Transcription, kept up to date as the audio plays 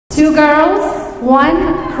2 girls,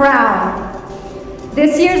 1 crown.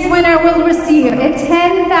 This year's winner will receive a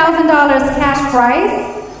 $10,000 cash prize.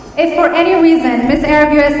 If for any reason Miss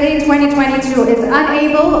Arab USA 2022 is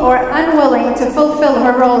unable or unwilling to fulfill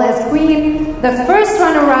her role as queen, the first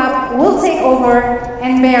runner-up will take over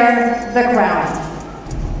and bear the crown.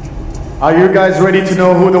 Are you guys ready to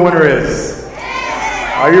know who the winner is?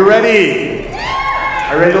 Are you ready?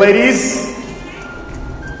 Are you ready, ladies?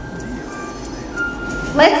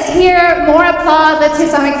 Let's hear more applause. Let's hear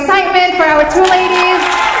some excitement for our 2 ladies,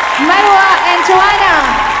 Marwa and Joanna.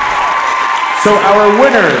 So our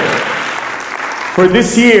winner for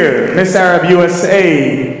this year, Miss Arab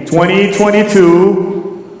USA 2022,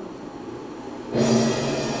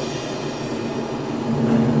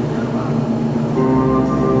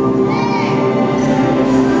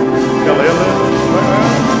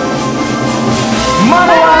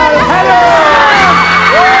 Marwa, hello!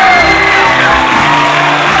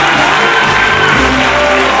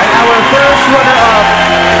 And our first runner-up,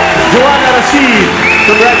 Joanna Rashid.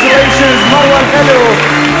 Congratulations, Marwa, hello!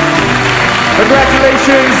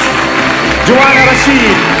 Congratulations, Joanna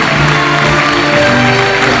Rashid.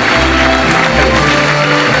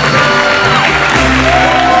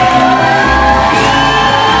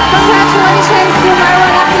 Congratulations to Marwa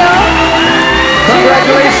Lahlou.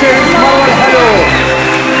 Congratulations, Marwa, hello!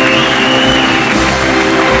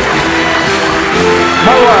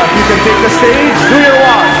 Marwa, you can take the stage, do your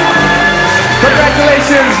walk.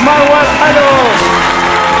 Congratulations, Marwa, hello!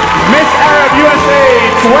 Miss Arab USA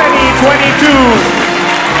 2022.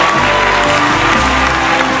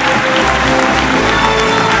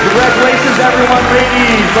 Congratulations, everyone,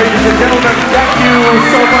 ladies and gentlemen. Thank you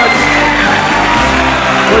so much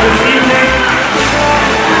for this evening.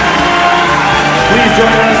 Please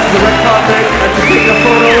join us on the red carpet and to take the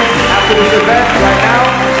photos after this event right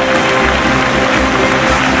now.